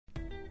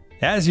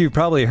As you've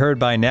probably heard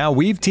by now,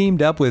 we've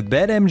teamed up with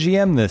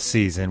BetMGM this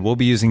season. We'll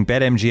be using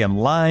BetMGM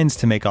lines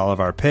to make all of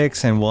our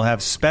picks, and we'll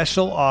have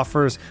special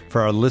offers for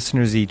our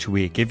listeners each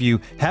week. If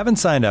you haven't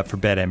signed up for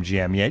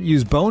BetMGM yet,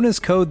 use bonus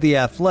code The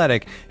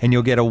Athletic, and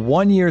you'll get a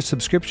 1-year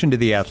subscription to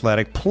The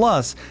Athletic,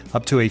 plus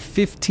up to a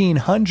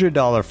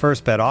 $1,500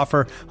 first bet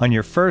offer on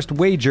your first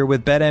wager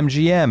with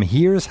BetMGM.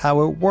 Here's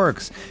how it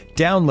works.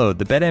 Download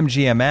the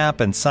BetMGM app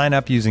and sign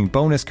up using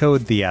bonus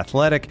code The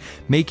Athletic.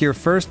 Make your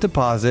first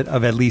deposit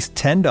of at least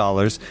 $10.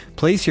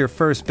 Place your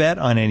first bet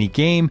on any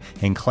game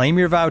and claim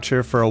your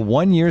voucher for a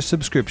 1-year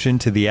subscription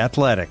to The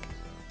Athletic.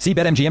 See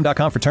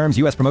BetMGM.com for terms.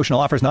 U.S. promotional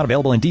offers not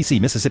available in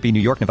D.C., Mississippi, New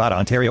York, Nevada,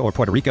 Ontario, or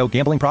Puerto Rico.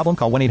 Gambling problem?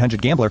 Call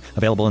 1-800-GAMBLER.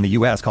 Available in the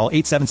U.S. Call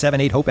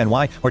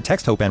 877-8-HOPE-NY or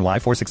text HOPE-NY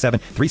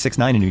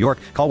 467-369 in New York.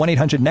 Call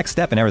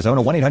 1-800-NEXT-STEP in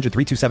Arizona.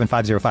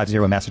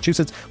 1-800-327-5050 in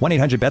Massachusetts.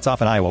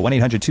 1-800-BETS-OFF in Iowa.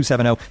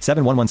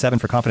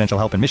 1-800-270-7117 for confidential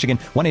help in Michigan.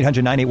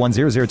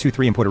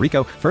 1-800-981-0023 in Puerto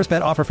Rico. First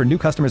bet offer for new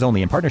customers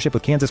only in partnership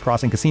with Kansas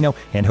Crossing Casino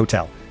and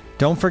Hotel.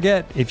 Don't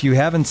forget, if you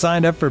haven't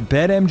signed up for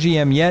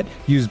BetMGM yet,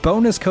 use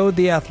bonus code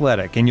The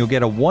Athletic, and you'll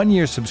get a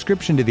 1-year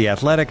subscription to The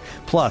Athletic,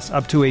 plus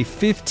up to a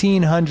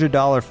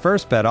 $1,500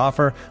 first bet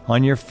offer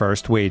on your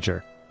first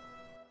wager.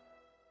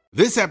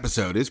 This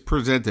episode is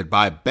presented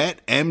by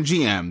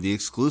BetMGM, the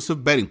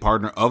exclusive betting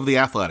partner of The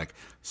Athletic.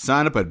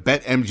 Sign up at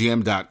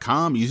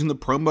BetMGM.com using the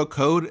promo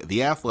code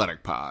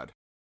TheAthleticPod.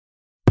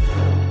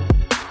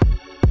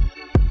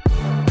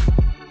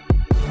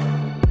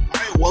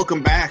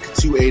 Welcome back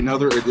to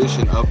another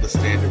edition of the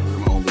Standing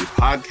Room Only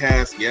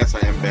podcast. Yes,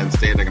 I am Ben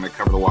Standing. I'm going to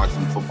cover the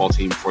Washington football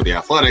team for The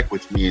Athletic,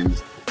 which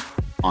means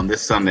on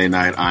this Sunday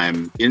night,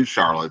 I'm in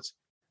Charlotte,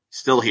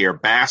 still here,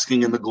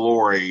 basking in the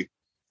glory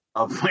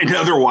of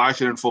another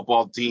Washington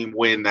football team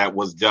win that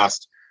was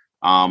just,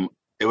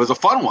 it was a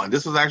fun one.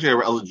 This was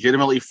actually a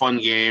legitimately fun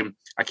game.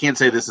 I can't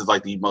say this is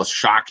like the most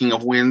shocking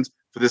of wins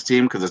for this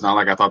team because it's not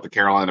like I thought the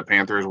Carolina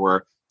Panthers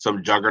were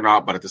some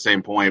juggernaut, but at the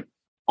same point,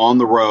 on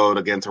the road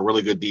against a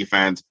really good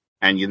defense,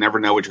 and you never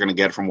know what you're going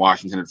to get from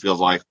Washington, it feels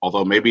like,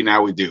 although maybe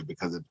now we do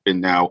because it's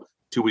been now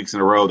 2 weeks in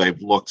a row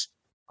they've looked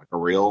like a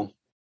real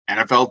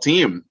NFL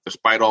team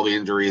despite all the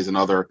injuries and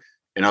other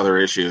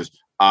issues.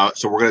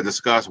 So we're going to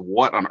discuss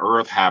what on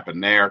earth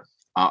happened there.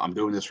 I'm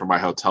doing this from my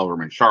hotel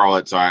room in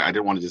Charlotte, so I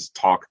didn't want to just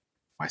talk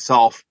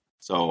myself.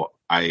 So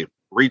I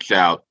reached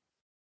out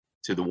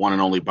to the one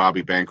and only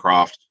Bobby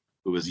Bancroft,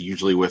 who is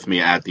usually with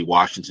me at the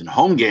Washington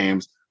home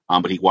games,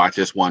 but he watched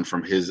this one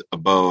from his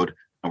abode,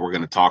 and we're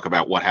going to talk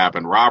about what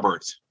happened.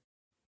 Robert,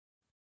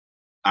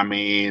 I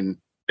mean,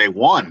 they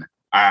won.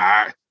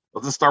 Let's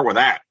just start with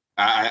that.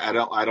 I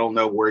don't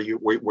know where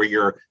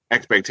your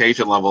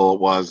expectation level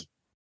was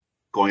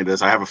going into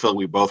this. I have a feeling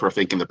we both were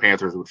thinking the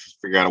Panthers would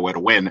figure out a way to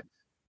win,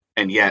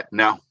 and yet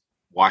no.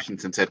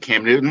 Washington said,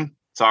 Cam Newton,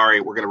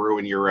 sorry, we're going to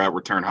ruin your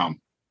return home.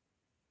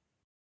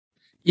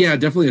 Yeah,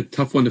 definitely a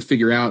tough one to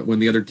figure out when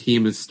the other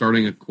team is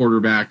starting a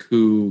quarterback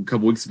who a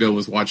couple weeks ago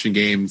was watching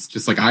games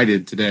just like I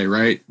did today,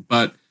 right?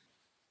 But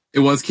it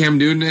was Cam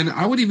Newton, and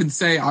I would even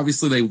say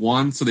obviously they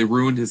won, so they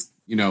ruined his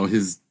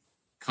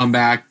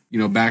comeback,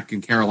 back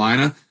in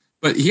Carolina.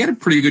 But he had a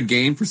pretty good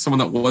game for someone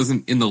that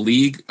wasn't in the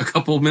league a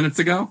couple of minutes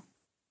ago.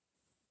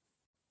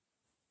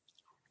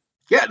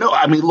 Yeah, no,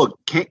 I mean, look,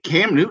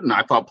 Cam Newton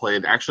I thought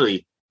played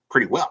actually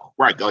pretty well,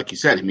 right? Like you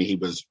said, I mean, he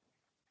was.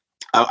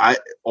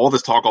 All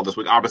this talk all this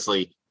week,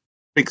 obviously,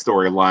 big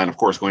storyline, of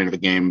course, going into the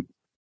game,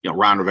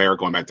 Ron Rivera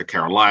going back to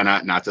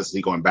Carolina, not just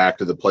he going back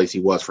to the place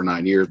he was for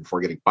 9 years before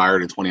getting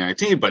fired in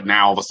 2019, but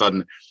now all of a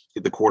sudden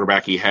the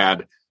quarterback he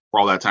had for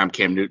all that time,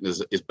 Cam Newton,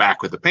 is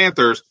back with the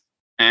Panthers.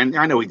 And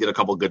I know he did a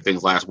couple of good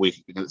things last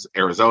week against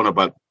Arizona,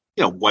 but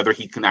whether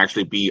he can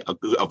actually be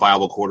a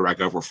viable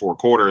quarterback over 4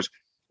 quarters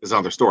is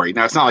another story.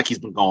 Now, it's not like he's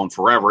been gone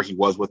forever. He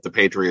was with the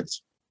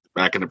Patriots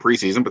back in the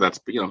preseason, but that's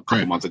a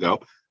couple months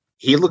ago.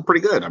 He looked pretty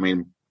good. I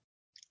mean,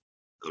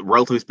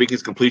 relatively speaking,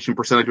 his completion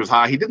percentage was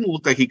high. He didn't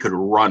look like he could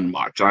run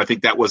much. And I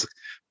think that was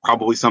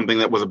probably something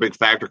that was a big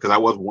factor because I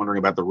was wondering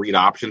about the read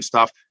option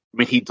stuff. I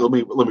mean, let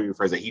me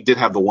rephrase that. He did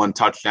have the one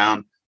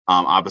touchdown,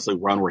 obviously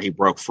run where he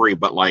broke free,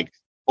 but like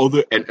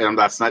and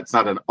that's not, it's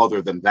not an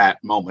other than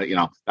that moment,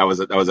 that was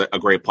a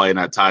great play and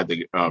that tied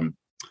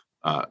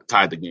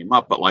the game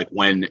up. But like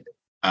when,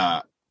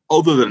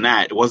 other than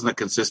that, it wasn't a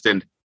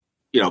consistent,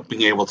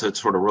 being able to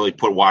sort of really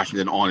put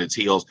Washington on its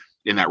heels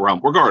in that realm.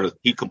 Regardless,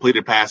 he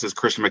completed passes.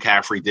 Christian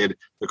McCaffrey did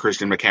the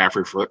Christian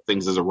McCaffrey for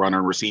things as a runner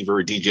and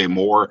receiver. DJ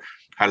Moore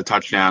had a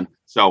touchdown.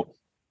 So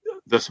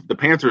the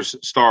Panthers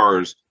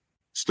stars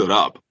stood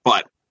up,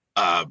 but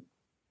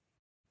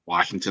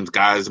Washington's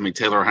guys, I mean,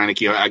 Taylor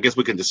Heinicke, I guess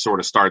we can just sort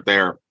of start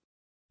there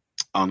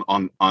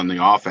on the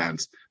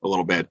offense a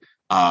little bit.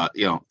 Taylor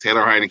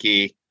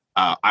Heinicke,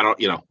 again,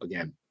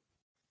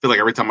 I feel like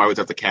every time I always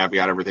have to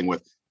caveat everything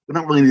with, we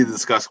don't really need to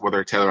discuss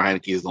whether Taylor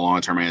Heinicke is the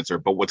long-term answer,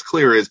 but what's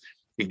clear is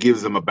he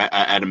gives them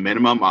at a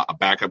minimum a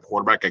backup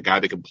quarterback, a guy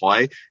that can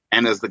play.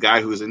 And as the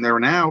guy who's in there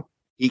now,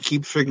 he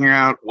keeps figuring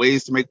out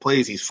ways to make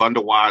plays. He's fun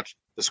to watch.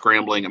 The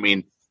scrambling. I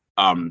mean,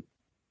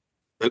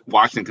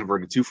 Washington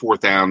converted 2 4th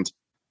downs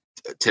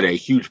today.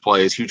 Huge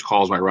plays, huge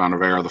calls by Ron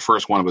Rivera. The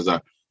first one was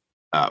a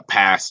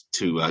pass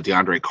to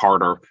DeAndre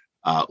Carter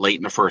late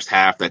in the first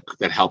half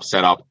that helped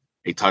set up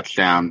a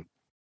touchdown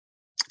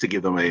to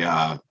give them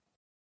to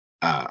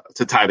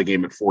tie the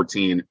game at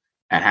 14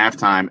 at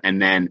halftime.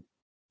 And then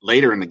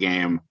later in the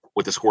game,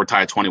 with the score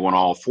tied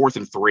 21-all, 4th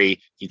and 3,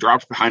 he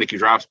drops behind it. He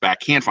drops back,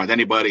 can't find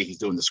anybody. He's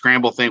doing the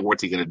scramble thing.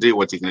 What's he going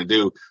to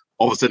do?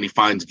 All of a sudden, he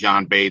finds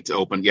John Bates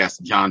open. Yes,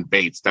 John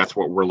Bates. That's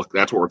what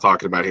we're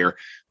talking about here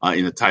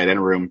in the tight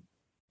end room.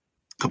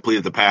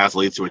 Completed the pass,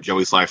 leads to a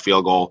Joey Slye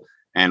field goal,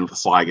 and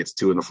Slye gets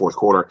 2 in the fourth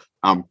quarter.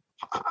 I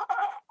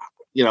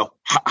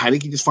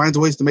think he just finds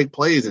ways to make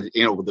plays, and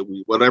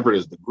whatever it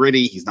is, the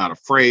gritty. He's not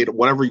afraid.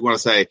 Whatever you want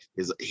to say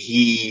is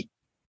he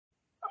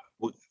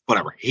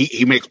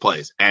makes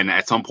plays, and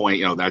at some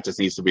point, that just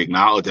needs to be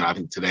acknowledged. And I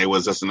think today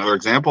was just another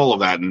example of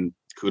that, and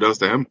kudos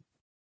to him.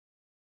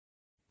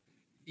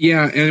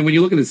 Yeah, and when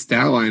you look at his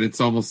stat line, it's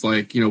almost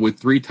like, with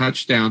 3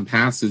 touchdown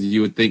passes,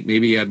 you would think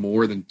maybe he had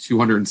more than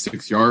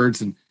 206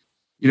 yards. And,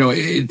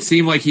 it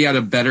seemed like he had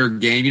a better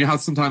game. You know how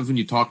sometimes when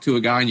you talk to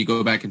a guy and you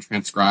go back and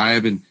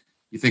transcribe and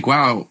you think,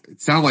 wow,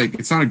 it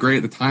sounded great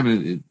at the time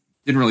and it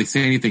didn't really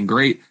say anything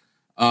great.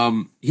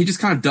 He just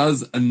kind of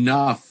does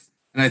enough.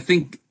 And I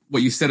think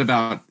what you said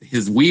about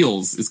his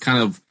wheels is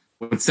kind of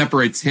what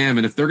separates him.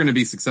 And if they're going to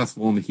be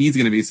successful and he's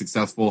going to be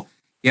successful,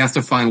 he has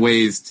to find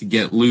ways to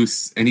get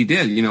loose. And he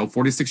did,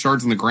 46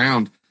 yards on the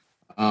ground.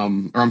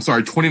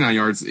 29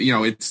 yards.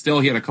 It's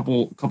still, he had a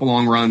couple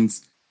long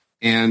runs,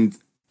 and,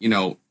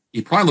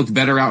 he probably looked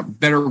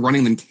better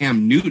running than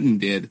Cam Newton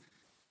did,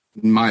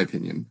 in my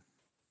opinion.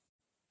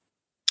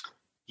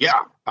 Yeah,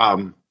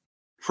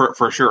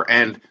 for sure.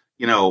 And,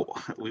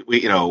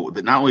 we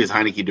not only is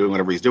Heinicke doing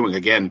whatever he's doing,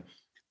 again,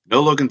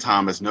 no Logan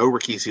Thomas, no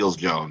Ricky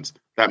Seals-Jones.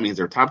 That means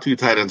their top 2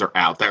 tight ends are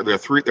out.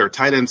 Their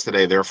tight ends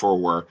today, therefore,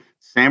 were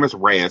Sammis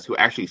Reyes, who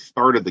actually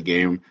started the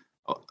game.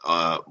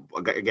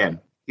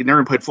 Again, he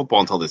never played football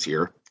until this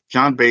year.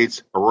 John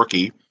Bates, a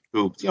rookie,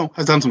 who,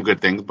 has done some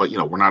good things, but,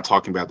 we're not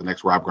talking about the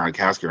next Rob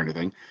Gronkowski or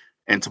anything.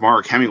 And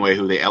Tamarick Hemingway,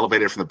 who they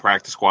elevated from the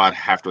practice squad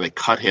after they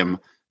cut him.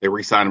 They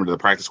re-signed him to the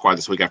practice squad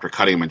this week after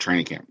cutting him in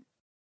training camp.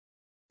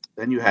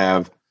 Then you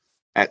have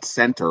at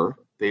center,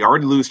 they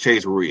already lose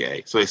Chase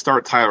Roullier. So they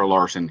start Tyler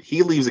Larson.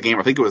 He leaves the game.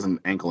 I think it was an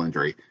ankle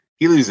injury.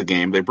 He leaves the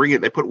game. They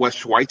put Wes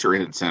Schweitzer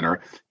in at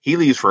center. He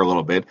leaves for a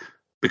little bit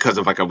because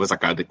of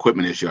an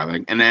equipment issue, I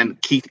think. And then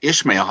Keith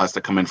Ishmael has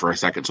to come in for a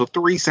second. So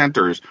 3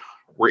 centers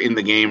were in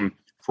the game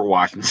for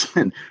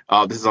Washington.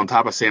 This is on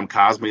top of Sam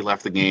Cosmi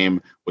left the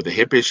game with a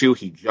hip issue.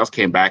 He just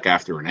came back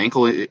after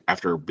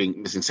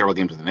being missing several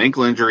games with an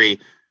ankle injury.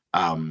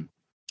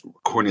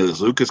 Cornelius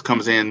Lucas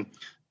comes in.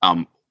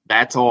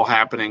 That's all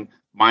happening.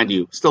 Mind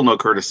you, still no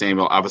Curtis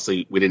Samuel.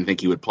 Obviously, we didn't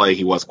think he would play.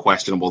 He was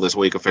questionable this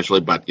week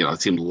officially, but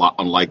it seemed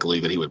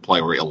unlikely that he would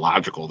play, or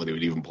illogical that he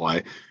would even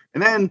play.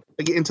 And then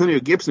Antonio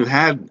Gibson, who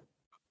had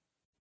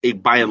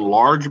by and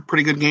large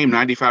pretty good game,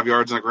 95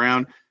 yards on the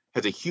ground,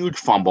 has a huge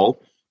fumble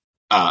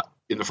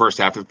in the first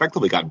half.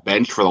 Effectively got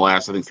benched for the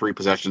last, I think, 3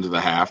 possessions of the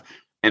half,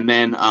 and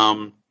then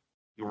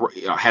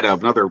had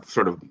another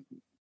sort of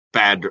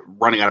bad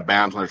running out of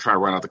bounds when they're trying to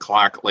run out the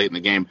clock late in the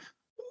game.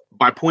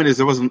 My point is,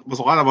 there was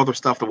a lot of other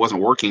stuff that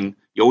wasn't working.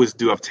 You always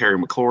do have Terry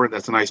McLaurin.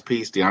 That's a nice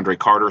piece. DeAndre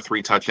Carter,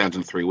 3 touchdowns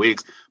in 3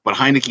 weeks. But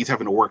Heinicke's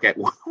having to work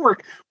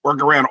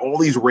around all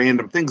these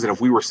random things that if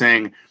we were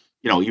saying,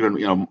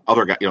 even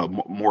other guys,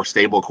 more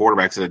stable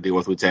quarterbacks to deal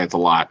with, we'd say it's a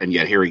lot. And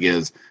yet here he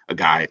is, a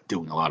guy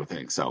doing a lot of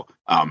things. So,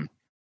 and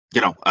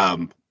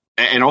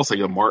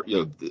also, Mark,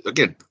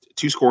 again,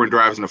 2 scoring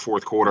drives in the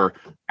fourth quarter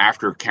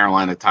after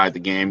Carolina tied the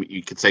game.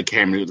 You could say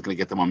Cam Newton's going to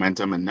get the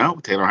momentum, and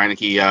no, Taylor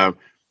Heinicke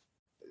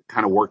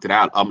kind of worked it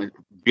out.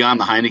 Beyond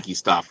the Heinicke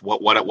stuff,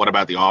 what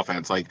about the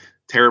offense? Like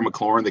Terry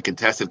McLaurin, the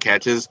contested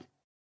catches,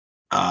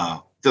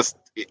 just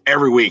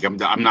every week. I'm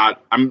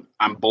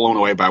blown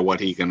away by what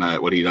he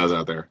does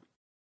out there.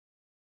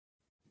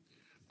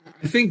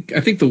 I think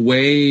the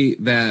way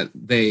that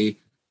they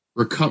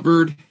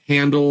recovered,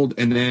 handled,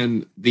 and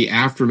then the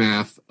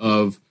aftermath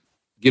of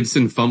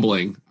Gibson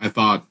fumbling, I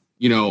thought,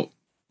 to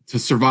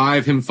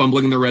survive him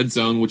fumbling in the red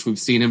zone, which we've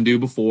seen him do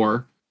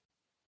before,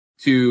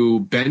 to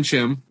bench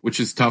him,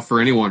 which is tough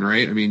for anyone,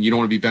 right? I mean, you don't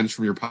want to be benched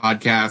from your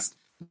podcast.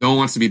 No one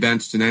wants to be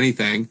benched in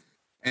anything.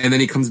 And then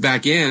he comes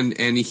back in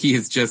and he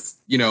is just,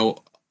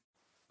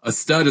 a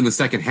stud in the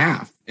second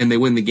half, and they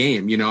win the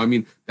game. I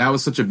mean, that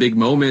was such a big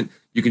moment.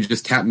 You can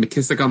just tap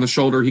McKissick on the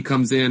shoulder. He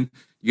comes in,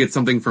 you get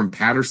something from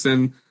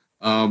Patterson,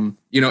 and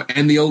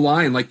the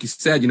O-line, like you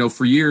said,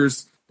 for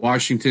years,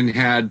 Washington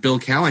had Bill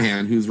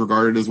Callahan, who's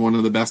regarded as one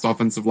of the best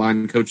offensive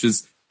line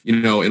coaches,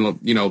 in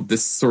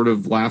this sort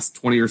of last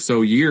 20 or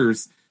so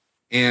years.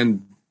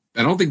 And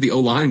I don't think the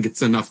O-line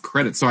gets enough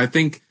credit. So I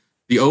think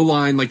the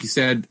O-line, like you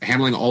said,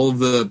 handling all of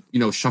the,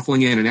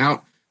 shuffling in and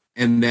out,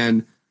 and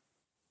then,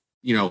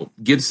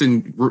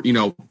 Gibson,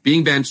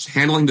 being benched,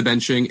 handling the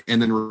benching,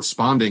 and then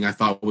responding, I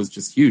thought was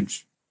just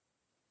huge.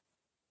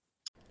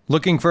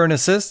 Looking for an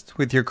assist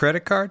with your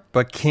credit card,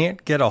 but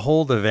can't get a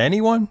hold of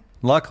anyone?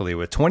 Luckily,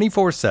 with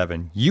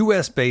 24/7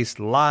 US-based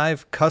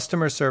live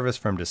customer service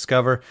from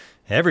Discover,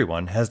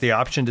 everyone has the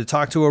option to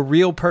talk to a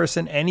real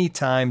person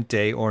anytime,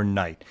 day or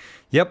night.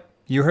 Yep,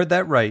 you heard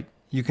that right.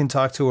 You can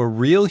talk to a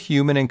real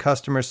human in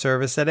customer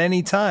service at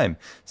any time.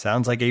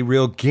 Sounds like a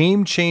real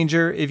game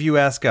changer if you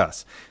ask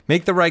us.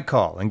 Make the right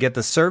call and get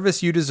the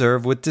service you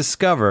deserve with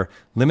Discover.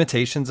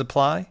 Limitations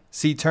apply.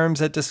 See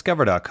terms at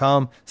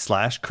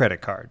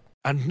discover.com/creditcard.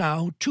 And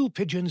now, two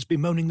pigeons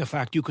bemoaning the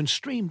fact you can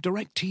stream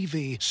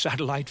DirecTV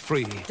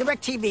satellite-free.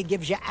 DirecTV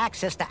gives you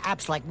access to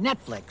apps like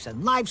Netflix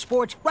and live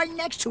sports right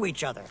next to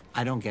each other.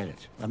 I don't get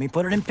it. Let me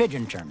put it in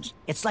pigeon terms.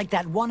 It's like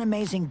that one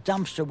amazing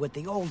dumpster with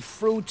the old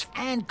fruits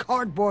and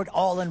cardboard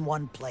all in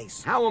one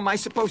place. How am I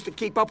supposed to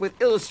keep up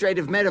with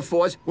illustrative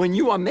metaphors when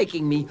you are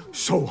making me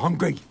so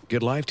hungry?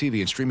 Get live TV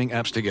and streaming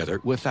apps together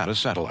without a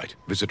satellite.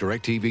 Visit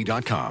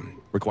DirecTV.com.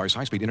 Requires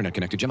high-speed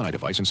internet-connected Gemini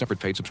device and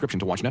separate paid subscription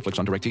to watch Netflix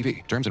on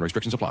DirecTV. Terms and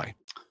restrictions apply.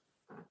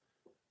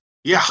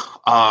 Yeah,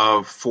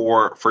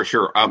 for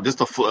sure.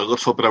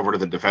 Let's flip it over to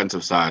the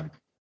defensive side.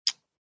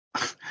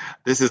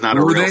 This is not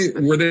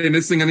were they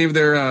missing any of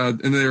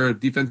their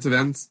defensive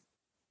ends?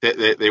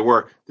 They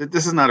were.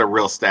 This is not a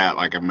real stat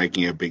like I'm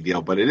making a big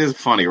deal, but it is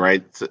funny,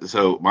 right?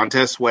 So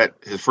Montez Sweat,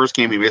 his first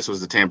game he missed was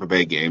the Tampa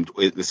Bay game,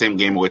 the same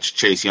game in which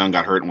Chase Young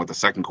got hurt in with the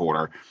second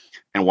quarter.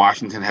 And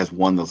Washington has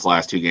won those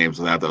last two games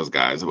without those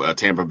guys.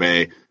 Tampa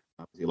Bay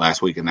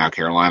last week and now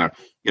Carolina.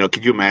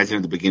 Could you imagine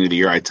at the beginning of the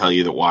year I tell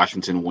you that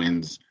Washington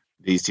wins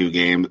these two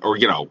games, or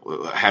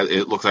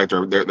it looks like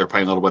they're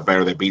playing a little bit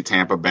better. They beat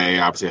Tampa Bay,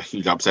 obviously a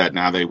huge upset.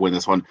 Now they win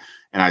this one,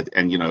 and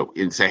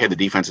say hey, the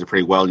defense is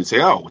pretty well. And you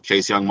say, oh,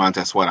 Chase Young,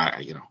 Montez Sweat.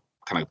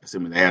 Kind of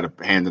assuming they had a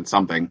hand in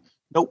something.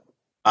 Nope,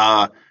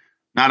 not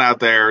out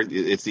there.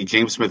 It's the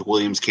James Smith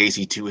Williams,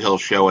 Casey Toohill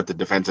show at the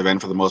defensive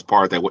end for the most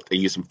part. They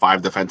used some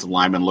 5 defensive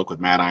linemen. Look with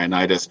Matt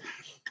Ioannidis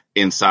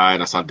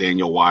inside. I saw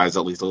Daniel Wise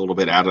at least a little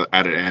bit at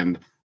an end,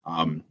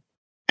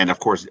 and of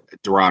course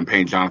Daron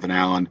Payne, Jonathan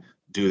Allen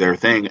do their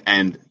thing.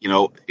 And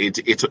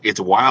it's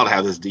wild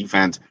how this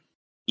defense,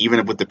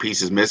 even with the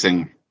pieces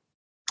missing,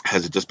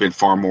 has just been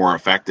far more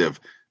effective.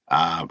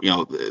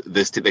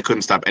 They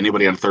couldn't stop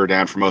anybody on third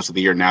down for most of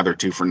the year. Now they're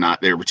 2 for 9.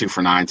 They were 2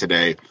 for 9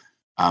 today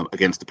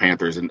against the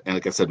Panthers. And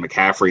like I said,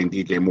 McCaffrey and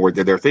DJ Moore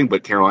did their thing,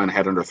 but Carolina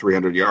had under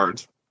 300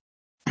 yards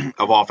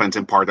of offense.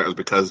 In part, that was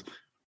because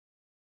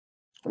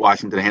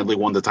Washington handily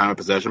won the time of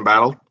possession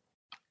battle.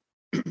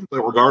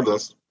 But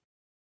regardless,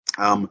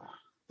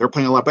 they're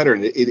playing a lot better.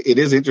 And it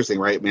is interesting,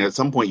 right? I mean, at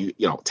some point,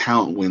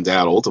 talent wins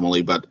out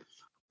ultimately, but,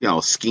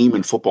 scheme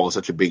in football is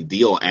such a big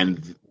deal.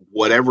 And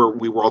whatever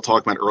we were all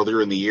talking about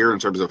earlier in the year in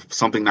terms of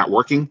something not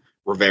working,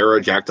 Rivera,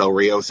 Jack Del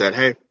Rio said,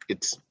 hey,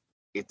 it's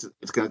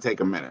going to take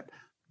a minute.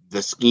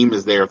 The scheme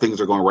is there.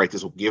 Things are going right.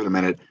 This will give it a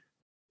minute.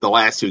 The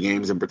last 2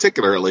 games in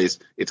particular, at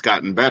least, it's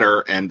gotten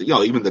better. And,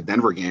 even the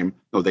Denver game,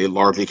 they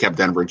largely kept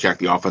Denver in check.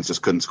 The offense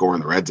just couldn't score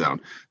in the red zone.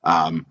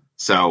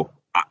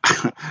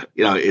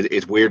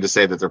 It's weird to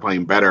say that they're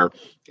playing better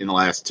in the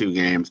last 2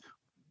 games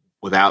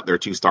without their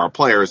 2-star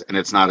players, and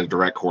it's not a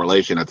direct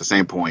correlation. At the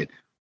same point,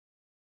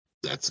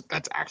 that's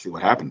actually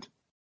what happened.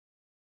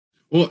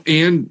 Well,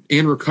 and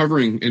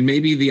recovering, and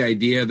maybe the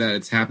idea that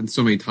it's happened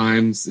so many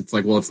times, it's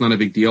like, well, it's not a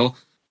big deal.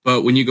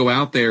 But when you go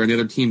out there and the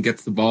other team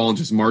gets the ball and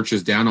just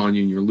marches down on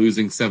you, and you're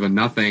losing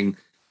 7-0,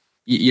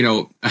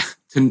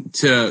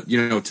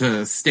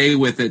 to stay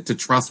with it, to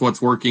trust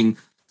what's working,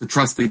 to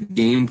trust the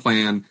game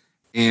plan.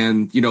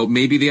 And,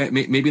 maybe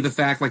the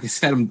fact, like I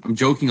said, I'm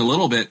joking a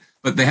little bit,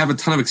 but they have a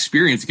ton of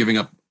experience giving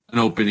up an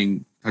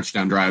opening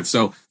touchdown drive.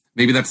 So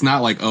maybe that's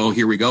not like, oh,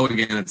 here we go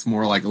again. It's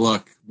more like,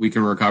 look, we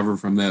can recover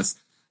from this.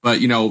 But,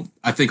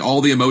 I think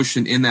all the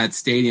emotion in that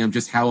stadium,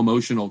 just how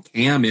emotional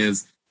Cam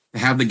is, to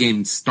have the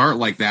game start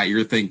like that,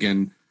 you're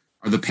thinking,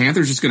 are the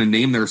Panthers just going to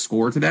name their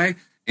score today?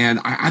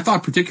 And I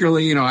thought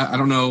particularly, I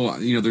don't know,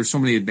 there's so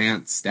many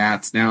advanced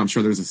stats now. I'm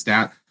sure there's a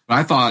stat, but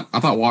I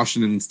thought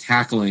Washington's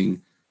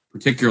tackling,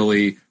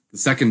 particularly the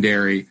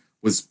secondary,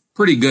 was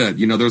pretty good.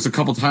 There's a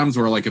couple times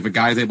where, like, if a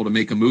guy's able to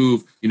make a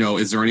move,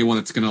 is there anyone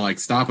that's going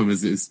to stop him?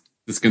 Is this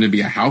going to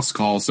be a house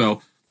call?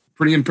 So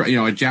pretty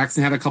impressive.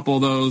 Jackson had a couple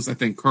of those. I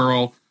think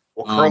Curl.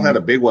 Well, Curl had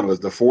a big one. It was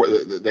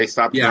they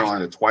stopped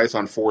Carolina twice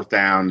on 4th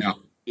down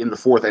in the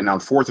 4th, and on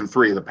 4th and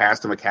 3, the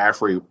pass to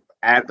McCaffrey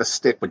at the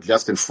stick, but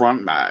just in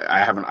front.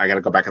 I got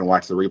to go back and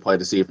watch the replay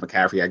to see if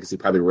McCaffrey, I guess he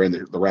probably ran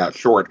the route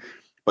short.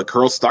 But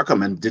Curl stuck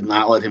him and did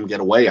not let him get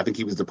away. I think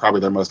he was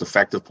probably their most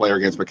effective player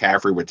against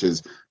McCaffrey, which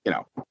is,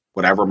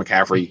 whatever.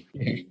 McCaffrey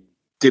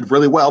did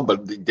really well,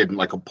 but didn't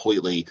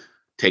completely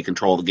take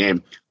control of the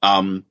game.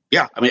 Ever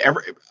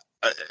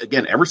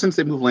since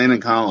they moved Landon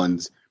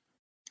Collins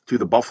to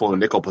the Buffalo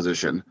nickel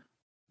position,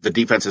 the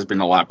defense has been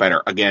a lot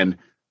better. Again,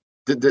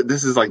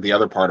 this is like the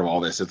other part of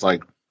all this. It's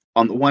like,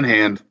 on the one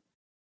hand,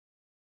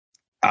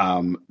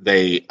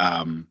 they're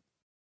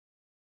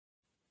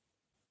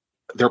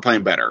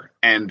playing better,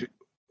 and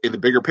in the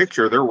bigger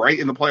picture, they're right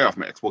in the playoff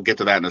mix. We'll get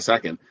to that in a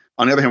second.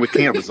 On the other hand, we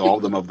can't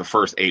absolve them of the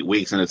first 8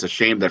 weeks, and it's a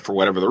shame that for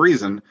whatever the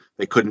reason,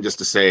 they couldn't just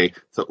say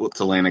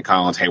to Landon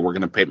Collins, hey, we're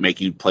going to make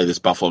you play this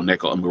Buffalo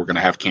nickel, and we're going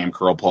to have Cam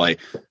Curl play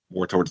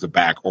more towards the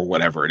back or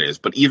whatever it is.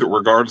 But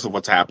regardless of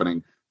what's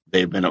happening,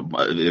 they've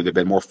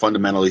been more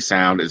fundamentally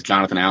sound. As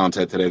Jonathan Allen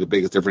said today, the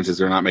biggest difference is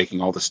they're not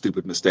making all the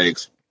stupid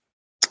mistakes.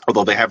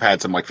 Although they have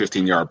had some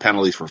 15-yard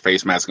penalties for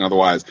face masking,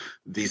 otherwise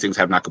these things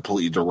have not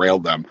completely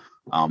derailed them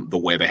the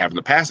way they have in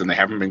the past, and they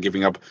haven't been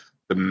giving up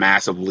the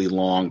massively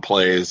long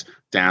plays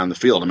down the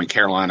field. I mean,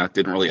 Carolina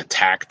didn't really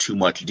attack too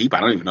much deep. I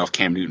don't even know if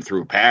Cam Newton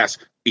threw a pass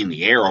in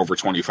the air over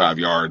 25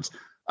 yards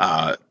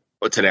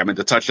today. I mean,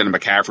 the touchdown to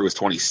McCaffrey was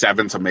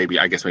 27, so maybe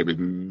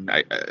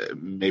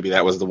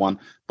that was the one.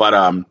 But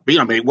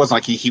it wasn't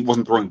like he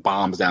wasn't throwing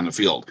bombs down the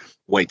field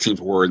the way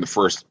teams were in the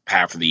first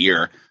half of the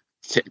year,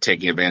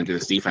 taking advantage of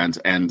this defense,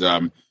 and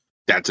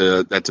that's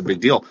a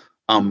big deal.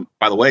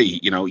 By the way,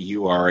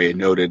 you are a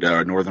noted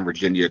Northern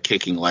Virginia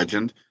kicking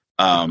legend.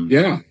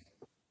 Yeah.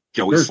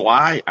 Joey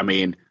Sly, I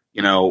mean,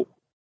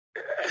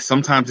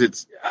 sometimes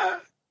it's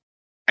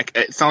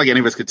not like any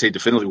of us could say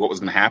definitively what was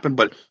going to happen,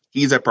 but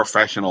he's a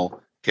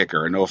professional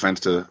kicker. And no offense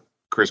to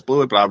Chris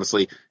Blewett, but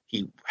obviously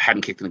he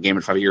hadn't kicked in the game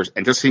in 5 years.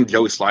 And just seeing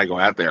Joey Sly go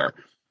out there,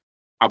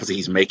 obviously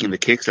he's making the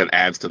kicks that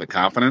adds to the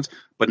confidence.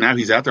 But now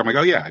he's out there, I'm like,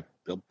 oh yeah, I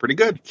feel pretty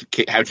good.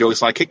 Have Joey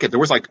Sly kick it.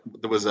 There was on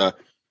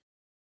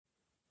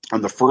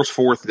the first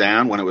fourth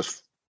down when I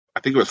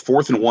think it was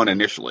 4th and 1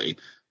 initially.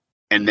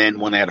 And then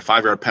when they had a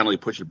 5-yard penalty,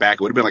 push it back,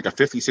 it would have been like a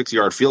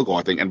 56-yard field goal,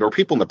 I think. And there were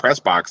people in the press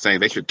box saying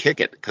they should kick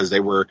it because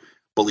they were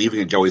believing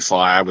in Joey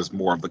Sly. I was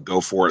more of the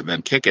go for it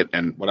than kick it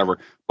and whatever.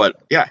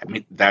 But yeah, I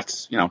mean,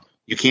 that's,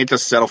 you can't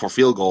just settle for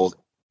field goals.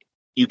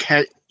 You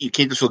can't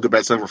just feel good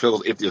about settling for field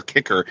goals if the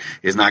kicker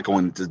is not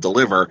going to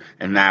deliver.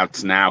 And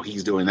now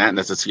he's doing that. And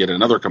that's just yet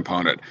another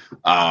component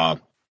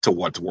to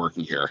what's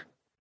working here.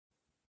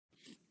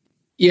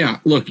 Yeah,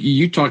 look,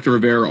 you talk to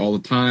Rivera all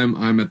the time.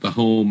 I'm at the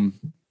home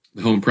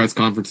press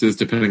conferences,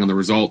 depending on the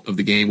result of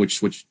the game, which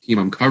team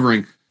I'm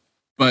covering.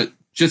 But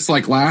just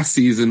like last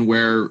season,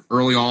 where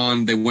early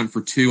on they went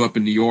for 2 up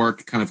in New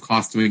York, kind of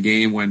cost them a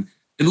game when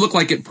it looked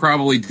like it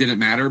probably didn't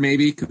matter,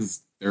 maybe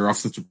because they're off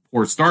such a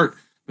poor start.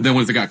 But then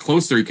once it got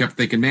closer, he kept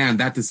thinking, man,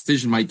 that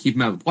decision might keep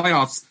him out of the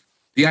playoffs.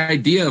 The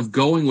idea of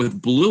going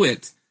with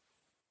Blewett,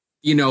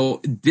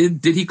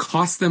 did he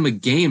cost them a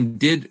game?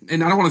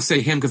 And I don't want to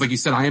say him because, like you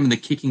said, I am in the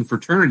kicking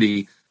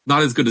fraternity,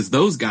 not as good as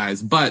those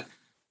guys, but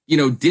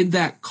did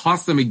that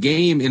cost them a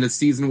game in a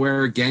season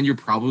where, again, you're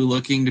probably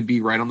looking to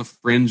be right on the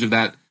fringe of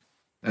that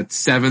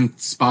 7th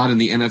spot in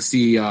the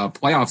NFC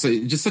playoffs?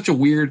 It's just such a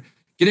weird.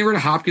 Getting rid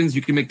of Hopkins,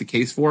 you can make the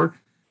case for.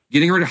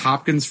 Getting rid of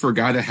Hopkins for a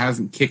guy that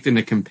hasn't kicked in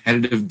a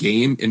competitive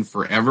game in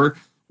forever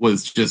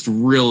was just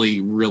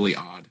really, really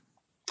odd.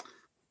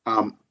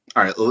 All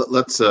right,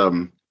 let's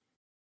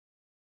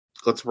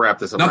wrap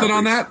this up. Nothing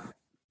on that?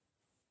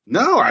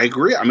 No, I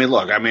agree. I mean,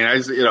 look,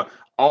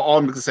 all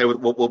I'm going to say,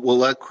 we'll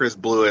let Chris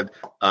Blewett,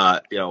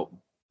 we'll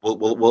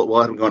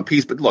let him go in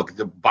peace. But look,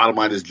 the bottom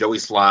line is Joey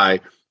Sly. I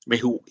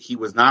mean, he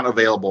was not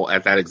available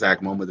at that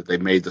exact moment that they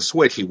made the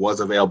switch. He was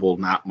available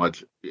a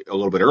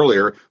little bit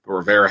earlier, but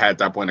Rivera at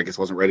that point, I guess,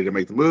 wasn't ready to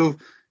make the move.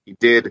 He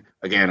did.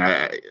 Again,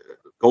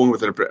 going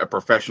with a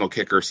professional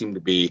kicker seemed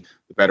to be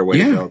the better way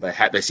to go.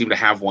 They seem to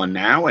have one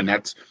now, and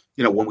that's,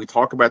 when we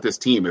talk about this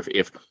team,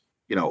 if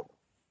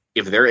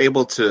they're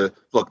able to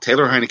look,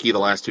 Taylor Heineke the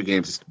last 2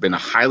 games has been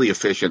highly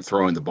efficient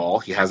throwing the ball.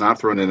 He has not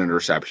thrown an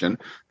interception.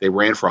 They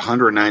ran for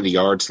 190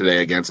 yards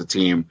today against a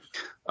team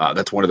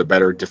that's one of the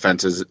better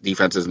defenses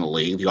in the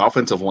league. The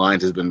offensive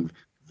lines has been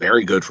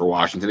very good for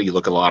Washington. You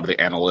look at a lot of the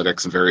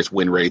analytics and various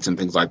win rates and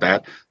things like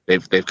that.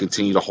 They've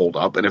continued to hold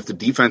up. And if the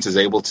defense is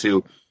able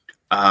to,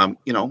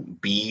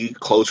 be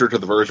closer to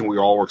the version we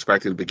all were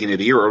expecting at the beginning of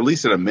the year, or at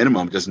least at a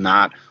minimum, just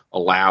not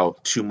allow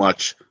too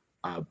much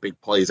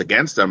big plays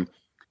against them,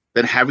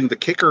 then having the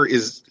kicker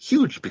is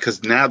huge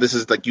because now this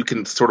is like you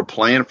can sort of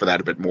plan for that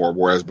a bit more.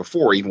 Whereas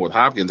before, even with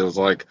Hopkins, it was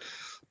like,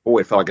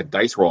 it felt like a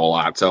dice roll a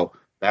lot. So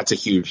that's a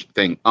huge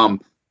thing.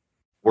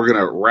 We're going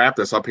to wrap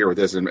this up here with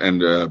this.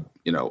 And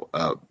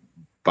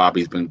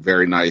Bobby's been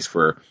very nice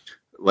for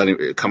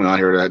coming on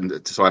here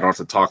so I don't have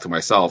to talk to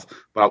myself.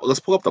 But let's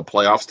pull up the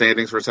playoff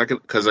standings for a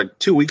second. Because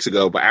 2 weeks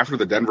ago, but after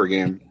the Denver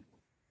game,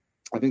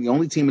 I think the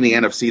only team in the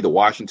NFC that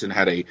Washington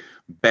had a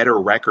better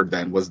record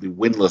than was the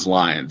winless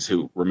Lions,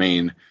 who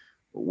remain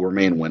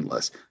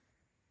winless.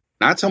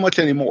 Not so much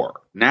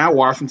anymore. Now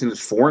Washington is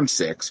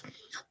 4-6.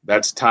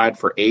 That's tied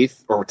for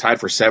 8th or tied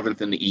for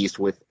 7th in the East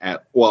with in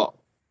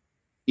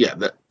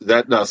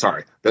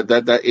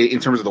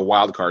terms of the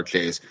wild card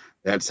chase,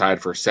 that's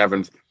tied for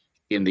 7th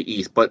in the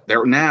East. But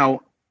they're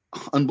now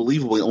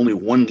unbelievably only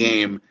 1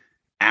 game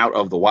out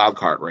of the wild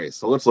card race.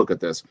 So let's look at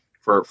this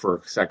for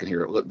a second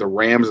here. The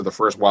Rams are the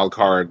first wild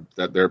card.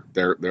 That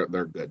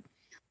they're good.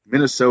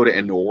 Minnesota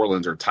and New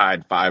Orleans are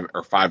tied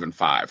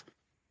 5-5.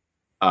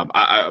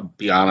 I'll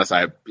be honest,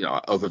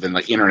 other than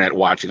like internet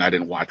watching, I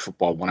didn't watch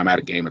football. When I'm at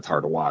a game, it's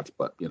hard to watch,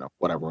 but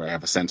whatever. I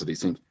have a sense of these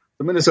teams.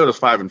 The Minnesota's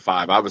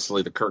 5-5.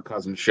 Obviously, the Kirk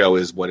Cousins show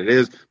is what it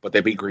is, but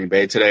they beat Green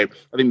Bay today.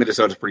 I think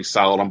Minnesota's pretty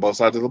solid on both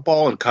sides of the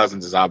ball, and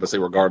Cousins is obviously,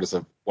 regardless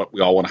of what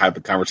we all want to have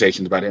the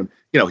conversations about him,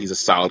 he's a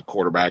solid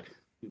quarterback.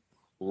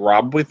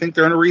 Probably think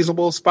they're in a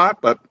reasonable spot,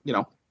 but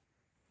we'll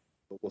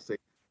see.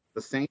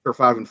 The Saints are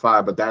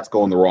 5-5, but that's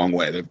going the wrong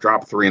way. They've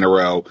dropped 3 in a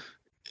row.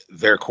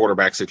 Their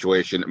quarterback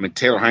situation. I mean,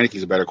 Taylor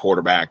Heineke's a better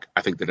quarterback,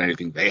 I think, than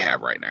anything they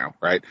have right now,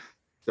 right?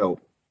 So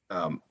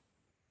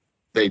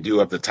they do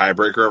have the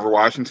tiebreaker over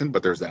Washington,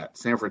 but there's that.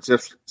 San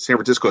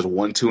Francisco is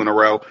 1-2 in a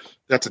row.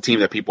 That's a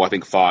team that people, I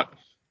think, thought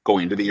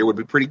going into the year would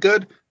be pretty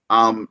good.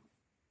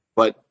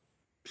 But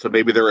so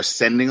maybe they're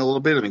ascending a little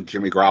bit. I mean,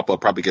 Jimmy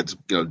Garoppolo probably gets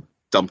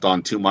dumped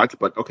on too much,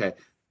 but okay.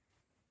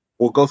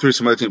 We'll go through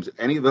some other teams.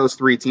 Any of those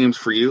 3 teams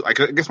for you? I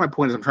guess my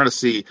point is I'm trying to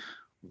see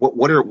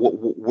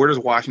where does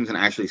Washington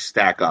actually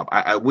stack up?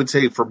 I would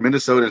say for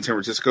Minnesota and San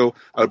Francisco,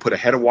 I would put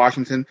ahead of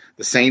Washington.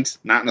 The Saints,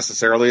 not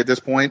necessarily at this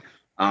point.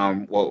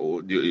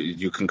 Do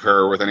you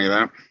concur with any of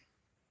that?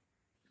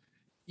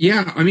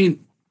 Yeah, I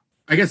mean,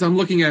 I guess I'm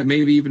looking at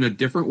maybe even a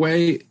different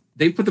way.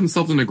 They put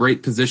themselves in a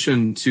great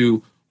position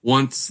to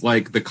once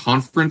like the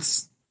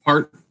conference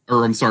part,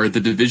 or I'm sorry, the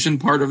division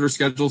part of their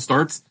schedule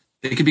starts,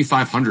 they could be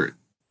 500,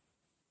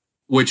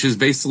 which is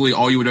basically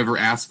all you would ever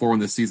ask for when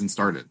the season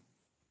started.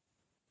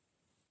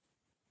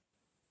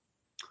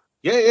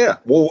 Yeah.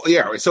 Well,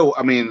 yeah. So,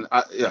 I mean,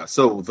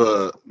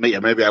 So maybe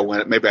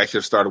I should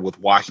have started with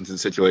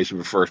Washington's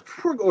situation first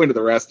before going to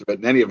the rest of it.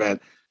 In any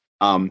event,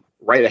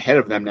 right ahead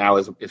of them now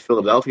is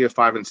Philadelphia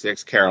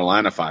 5-6,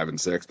 Carolina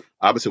 5-6.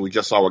 Obviously, we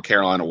just saw what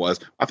Carolina was.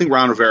 I think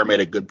Ron Rivera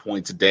made a good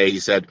point today. He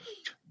said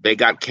they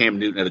got Cam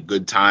Newton at a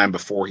good time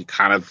before he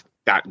kind of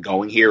got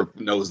going here,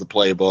 knows the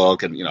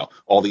playbook and,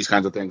 all these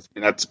kinds of things.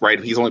 And that's right.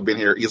 He's only been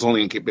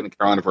in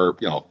Carolina for,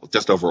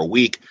 just over a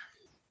week.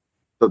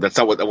 So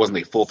that wasn't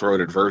a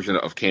full-throated version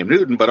of Cam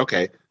Newton, but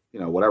okay,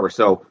 whatever.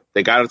 So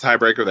they got a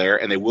tiebreaker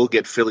there, and they will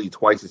get Philly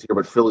twice this year,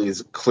 but Philly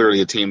is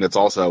clearly a team that's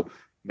also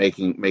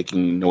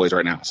making noise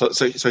right now.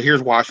 So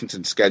here's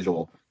Washington's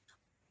schedule.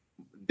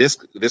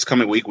 This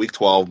coming week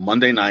 12,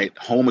 Monday night,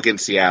 home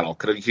against Seattle.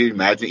 Could you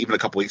imagine even a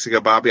couple weeks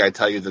ago, Bobby, I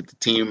tell you that the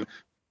team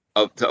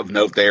of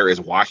note there is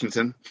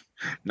Washington,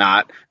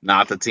 not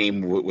the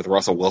team with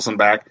Russell Wilson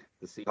back.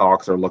 The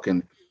Seahawks are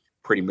looking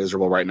pretty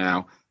miserable right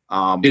now.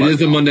 It is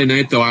a Monday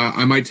night, though.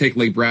 I might take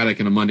Lake Braddock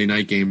in a Monday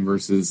night game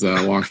versus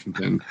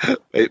Washington.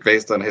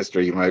 Based on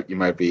history, you might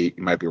be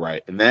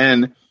right. And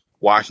then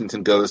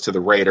Washington goes to the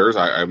Raiders.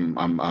 I'm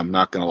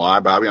not going to lie,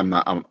 Bobby.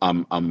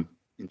 I'm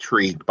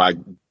intrigued by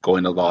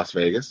going to Las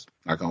Vegas.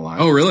 Not going to lie.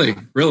 Oh, really?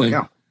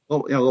 Yeah, a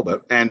little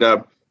bit. And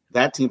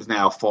that team's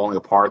now falling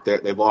apart.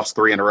 They've lost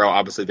 3 in a row.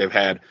 Obviously, they've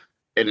had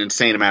an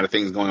insane amount of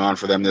things going on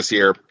for them this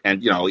year.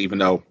 And even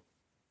though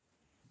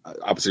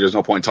obviously there's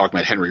no point in talking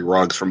about Henry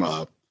Ruggs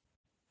from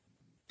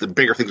the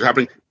bigger things are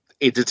happening,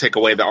 it did take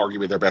away the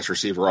arguably their best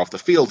receiver off the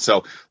field.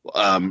 So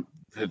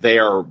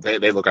they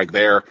look like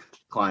they're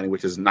declining,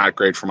 which is not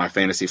great for my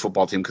fantasy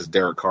football team because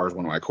Derek Carr is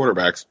one of my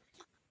quarterbacks.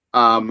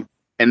 And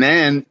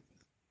then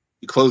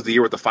you close the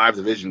year with the 5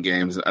 division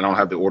games. I don't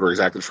have the order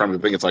exactly in front of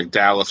me. I think it's like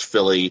Dallas,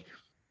 Philly,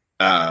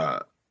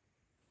 then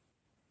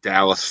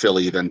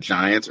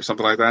Giants or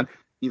something like that.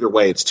 Either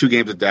way, it's 2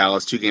 games of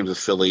Dallas, 2 games of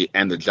Philly,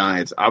 and the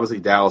Giants. Obviously,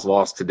 Dallas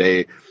lost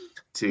today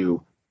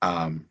to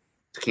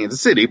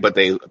Kansas City, but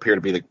they appear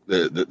to be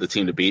the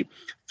team to beat.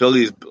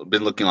 Philly's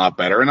been looking a lot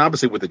better, and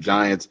obviously with the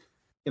Giants,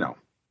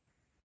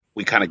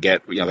 we kind of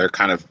get, they're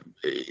kind of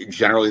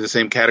generally the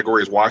same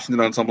category as Washington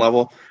on some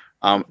level.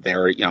 They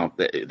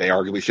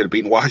arguably should have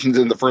beaten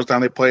Washington the first time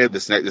they played.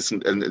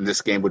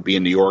 This game would be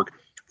in New York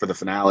for the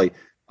finale,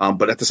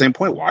 but at the same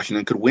point,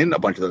 Washington could win a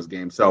bunch of those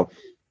games. So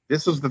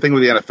this is the thing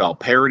with the NFL: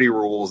 parity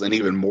rules, and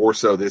even more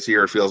so this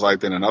year, it feels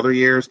like, than in other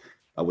years,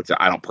 which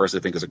I don't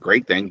personally think is a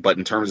great thing. But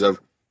in terms of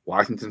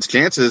Washington's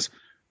chances,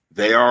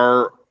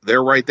 they're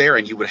right there,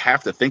 and you would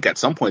have to think at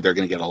some point they're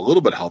going to get a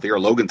little bit healthier.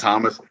 Logan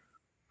Thomas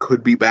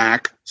could be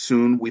back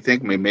soon, we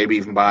think, maybe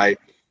even by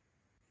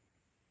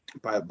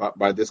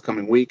this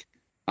coming week.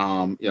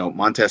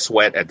 Montez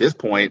Sweat at this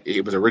point,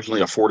 it was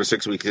originally a 4 to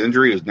 6 week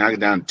injury. It was now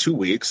down 2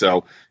 weeks,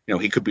 so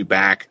he could be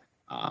back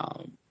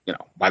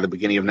by the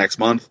beginning of next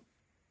month.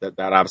 That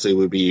obviously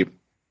would be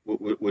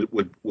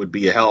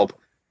a help.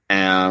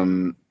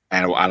 And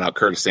I don't know,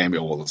 Curtis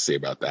Samuel, we'll see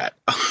about that.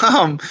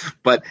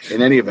 But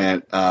in any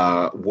event,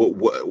 I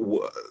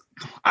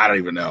don't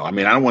even know. I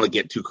mean, I don't want to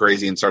get too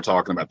crazy and start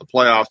talking about the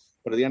playoffs,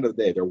 but at the end of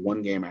the day, they're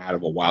 1 game out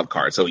of a wild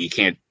card. So you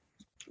can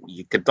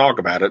talk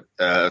about it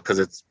because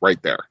it's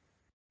right there.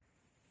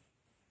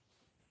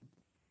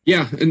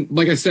 Yeah. And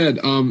like I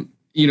said, when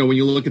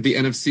you look at the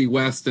NFC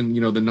West and,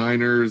 the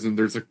Niners, and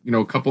there's a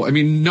couple, I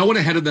mean, no one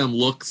ahead of them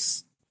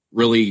looks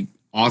really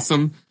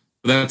awesome.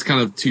 But that's kind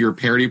of to your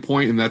parity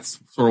point, and that's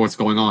sort of what's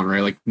going on,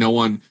 right? Like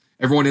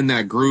everyone in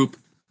that group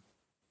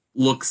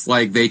looks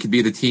like they could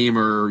be the team,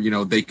 or,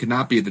 they could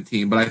not be the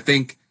team. But I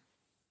think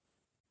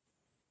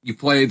you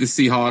play the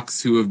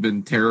Seahawks, who have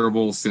been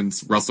terrible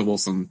since Russell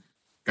Wilson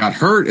got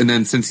hurt, and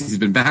then since he's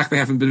been back, they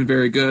haven't been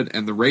very good.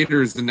 And the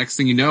Raiders, the next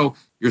thing you know,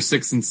 you're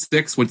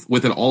 6-6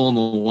 with it all on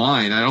the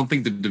line. I don't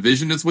think the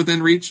division is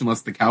within reach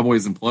unless the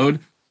Cowboys implode,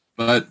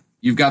 but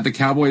you've got the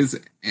Cowboys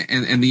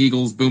and the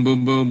Eagles, boom,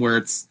 boom, boom, where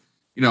it's,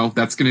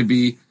 that's going to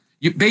be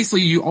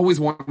you always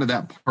wanted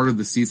that part of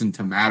the season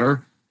to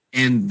matter.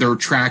 and they're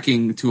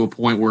tracking to a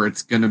point where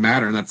it's going to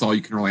matter, and that's all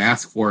you can really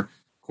ask for.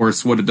 Of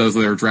course, what it does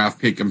with their draft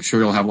pick, I'm sure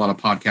you'll have a lot of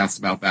podcasts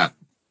about that.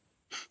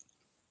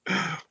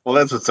 Well,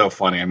 that's what's so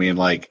funny. I mean,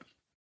 like,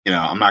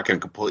 I'm not going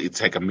to completely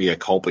take a mea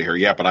culpa here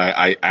yet, but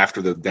I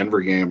after the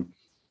Denver game,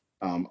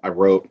 I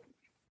wrote,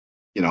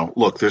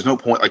 look, there's no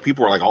point. Like,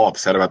 people were like all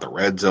upset about the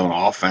red zone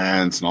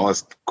offense and all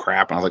this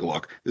crap. And I was like,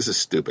 look, this is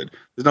stupid.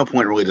 There's no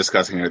point really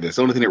discussing any of this.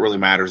 The only thing that really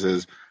matters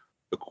is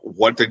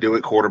what they do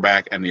at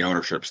quarterback and the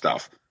ownership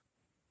stuff.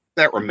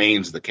 That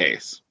remains the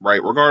case,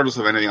 right? Regardless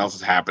of anything else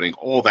that's happening,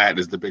 all that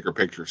is the bigger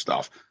picture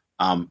stuff.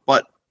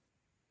 But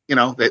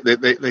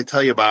they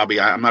tell you, Bobby,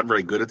 I'm not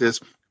very good at this.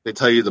 They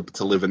tell you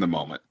to live in the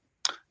moment.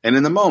 And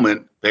in the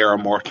moment, they are a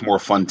much more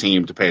fun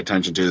team to pay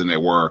attention to than they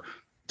were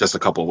just a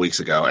couple of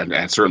weeks ago,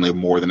 and certainly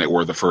more than they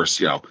were the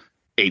first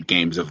 8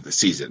 games of the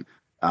season.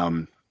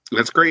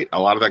 That's great. A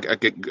lot of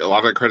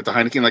that credit to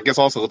Heineken. I guess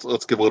also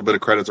let's give a little bit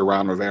of credit to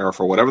Ron Rivera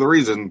for whatever the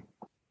reason.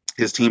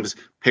 His teams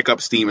pick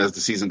up steam as the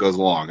season goes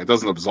along. It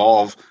doesn't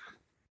absolve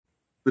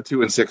the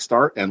 2-6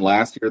 start, and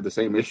last year the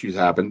same issues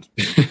happened.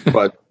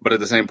 but at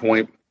the same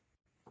point,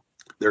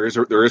 there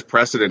is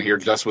precedent here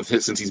just with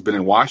since he's been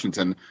in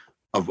Washington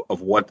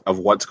of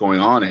what's going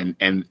on,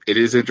 and it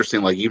is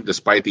interesting. Like, even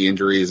despite the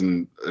injuries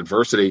and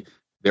adversity,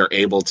 they're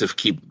able to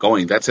keep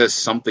going. That says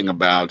something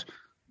about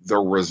the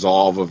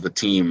resolve of the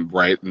team,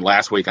 right? And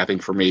last week, I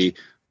think for me,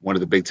 one of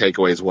the big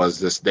takeaways was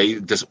this: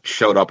 they just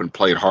showed up and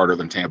played harder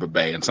than Tampa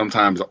Bay. And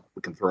sometimes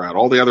we can throw out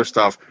all the other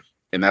stuff,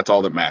 and that's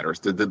all that matters.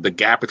 The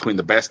gap between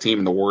the best team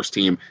and the worst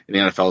team in the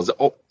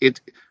NFL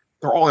is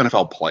they're all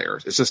NFL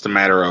players. It's just a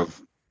matter of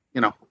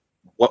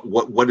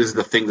what is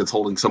the thing that's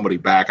holding somebody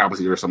back?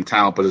 Obviously, there's some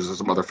talent, but there's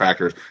some other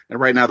factors. And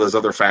right now, those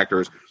other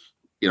factors,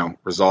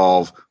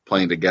 resolve,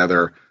 playing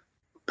together,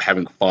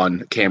 having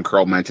fun. Cam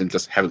Curl mentioned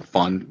just having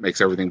fun makes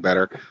everything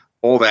better.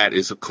 All that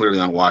is clearly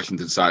on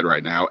Washington's side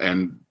right now,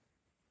 and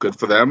good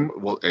for them.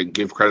 We'll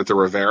give credit to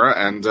Rivera,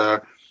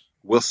 and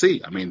we'll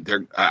see. I mean,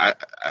 I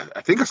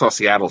think I saw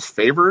Seattle's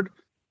favored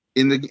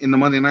in the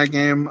Monday night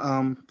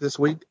game this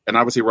week, and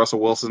obviously Russell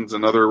Wilson's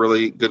another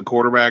really good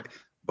quarterback.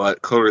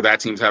 But clearly that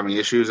team's having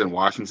issues, and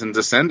Washington's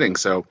ascending.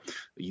 So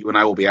you and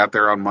I will be out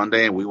there on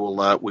Monday, and we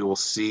will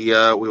see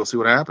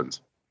what happens.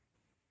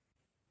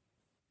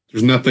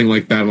 There's nothing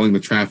like battling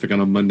the traffic on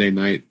a Monday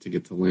night to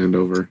get to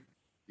Landover.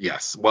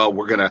 Yes. Well,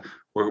 we're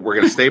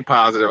gonna stay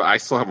positive. I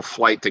still have a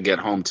flight to get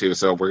home to,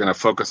 so we're gonna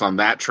focus on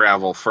that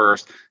travel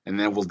first, and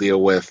then we'll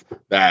deal with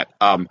that.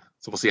 So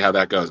we'll see how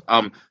that goes.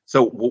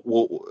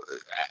 So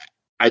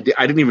I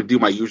didn't even do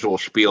my usual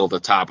spiel at the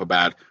top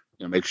about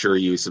make sure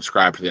you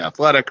subscribe to The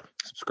Athletic,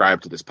 subscribe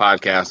to this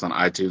podcast on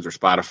iTunes or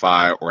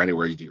Spotify or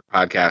anywhere you do your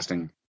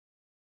podcasting,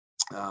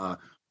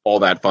 all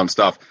that fun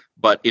stuff.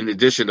 But in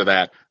addition to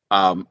that,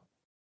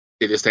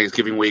 it is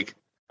Thanksgiving week.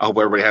 I hope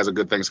everybody has a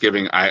good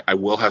Thanksgiving. I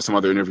will have some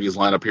other interviews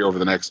lined up here over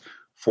the next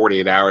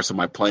 48 hours. So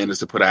my plan is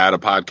to put out a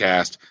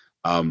podcast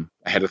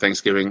ahead of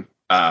Thanksgiving,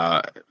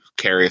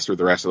 carry us through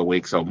the rest of the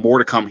week. So more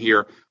to come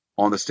here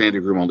on the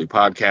Standing Room Only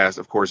podcast.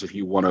 Of course, if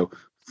you want to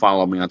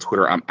follow me on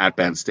Twitter, I'm at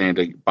Ben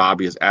Standing.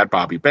 Bobby is at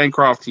Bobby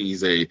Bancroft.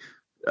 He's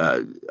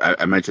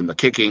I mentioned the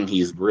kicking.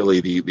 He's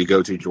really the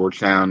go-to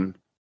Georgetown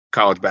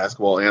college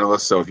basketball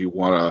analyst. So if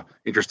you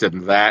interested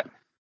in that,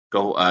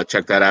 go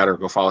check that out or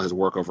go follow his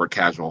work over at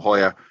Casual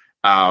Hoya.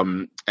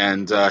 Bobby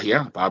and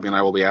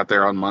I will be out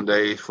there on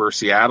Monday for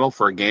Seattle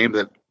for a game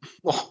that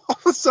all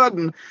of a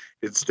sudden,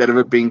 instead of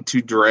it being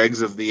 2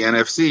 dregs of the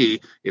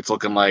NFC, it's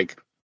looking like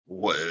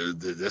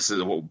this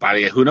is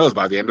who knows,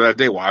 by the end of that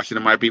day,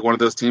 Washington might be one of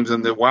those teams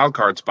in the wild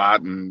card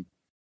spot, and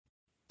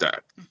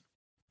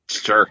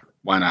sure,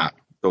 why not?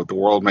 The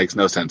world makes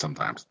no sense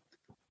sometimes.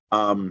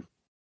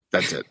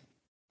 That's it.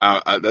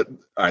 All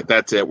right,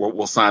 that's it.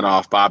 We'll sign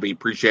off. Bobby,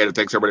 appreciate it.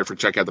 Thanks everybody for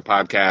checking out the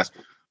podcast.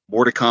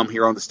 More to come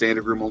here on the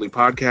Standing Room Only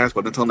podcast,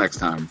 but until next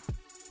time,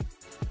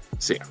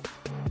 see ya.